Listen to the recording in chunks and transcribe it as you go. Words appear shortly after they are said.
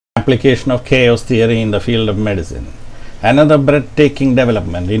Application of chaos theory in the field of medicine. Another breathtaking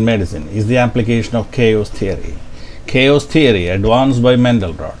development in medicine is the application of chaos theory. Chaos theory, advanced by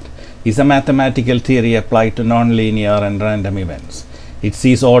Mandelbrot, is a mathematical theory applied to nonlinear and random events. It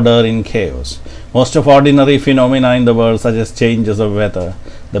sees order in chaos. Most of ordinary phenomena in the world, such as changes of weather,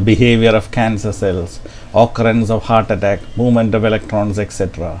 the behavior of cancer cells, occurrence of heart attack, movement of electrons,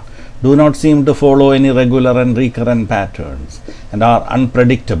 etc., do not seem to follow any regular and recurrent patterns and are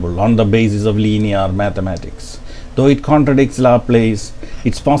unpredictable on the basis of linear mathematics. Though it contradicts Laplace,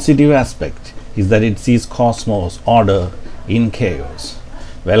 its positive aspect is that it sees cosmos, order, in chaos.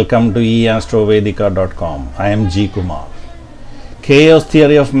 Welcome to eastrovedica.com. I am G. Kumar. Chaos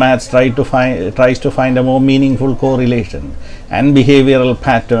theory of maths tries to find a more meaningful correlation and behavioral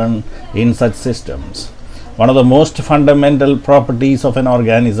pattern in such systems. One of the most fundamental properties of an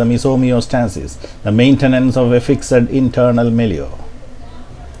organism is homeostasis, the maintenance of a fixed internal milieu,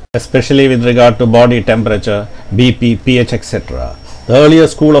 especially with regard to body temperature, BP, pH, etc. The earlier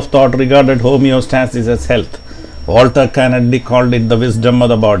school of thought regarded homeostasis as health. Walter Kennedy called it the wisdom of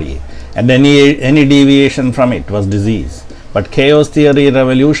the body, and any deviation from it was disease. But chaos theory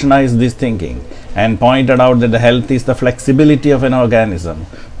revolutionized this thinking and pointed out that the health is the flexibility of an organism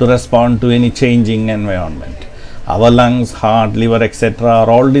to respond to any changing environment. Our lungs, heart, liver, etc. are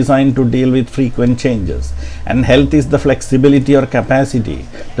all designed to deal with frequent changes, and health is the flexibility or capacity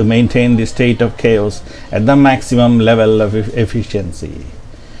to maintain the state of chaos at the maximum level of efficiency.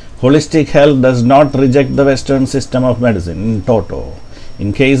 Holistic health does not reject the Western system of medicine in toto.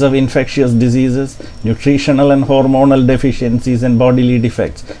 In case of infectious diseases, nutritional and hormonal deficiencies and bodily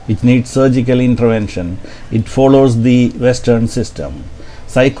defects which need surgical intervention, it follows the Western system.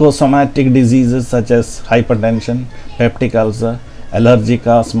 Psychosomatic diseases such as hypertension, peptic ulcer, allergic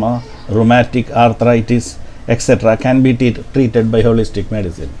asthma, rheumatic arthritis, etc. can be treated by holistic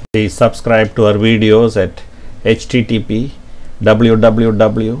medicine. Please subscribe to our videos at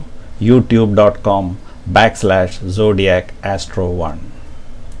http://www.youtube.com/zodiacastro1.